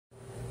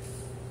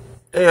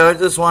Hey, I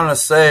just want to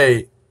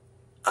say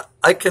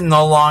I can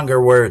no longer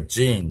wear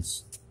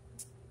jeans.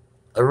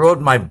 I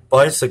rode my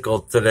bicycle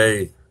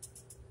today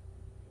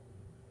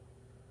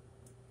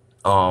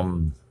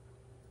um,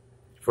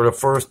 for the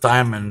first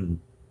time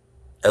in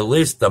at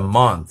least a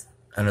month,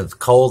 and it's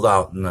cold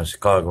out in the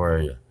Chicago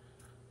area.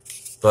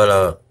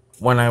 But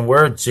when I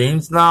wear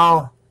jeans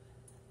now,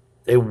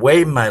 they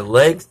weigh my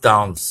legs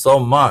down so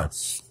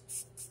much.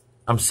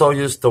 I'm so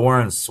used to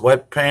wearing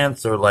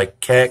sweatpants or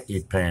like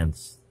khaki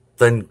pants,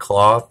 thin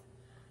cloth.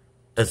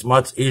 It's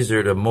much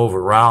easier to move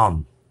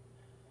around.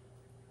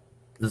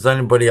 Does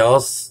anybody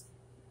else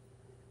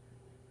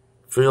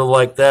feel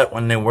like that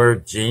when they wear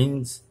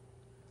jeans?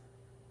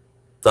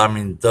 I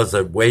mean, does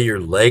it weigh your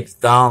legs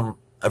down?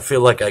 I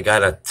feel like I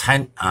got a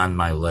tent on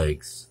my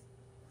legs.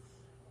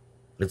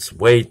 It's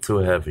way too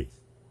heavy.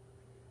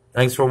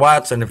 Thanks for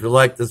watching. If you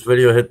like this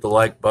video, hit the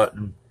like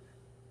button.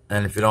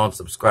 And if you don't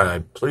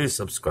subscribe, please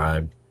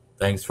subscribe.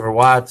 Thanks for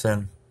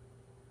watching.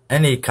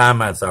 Any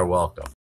comments are welcome.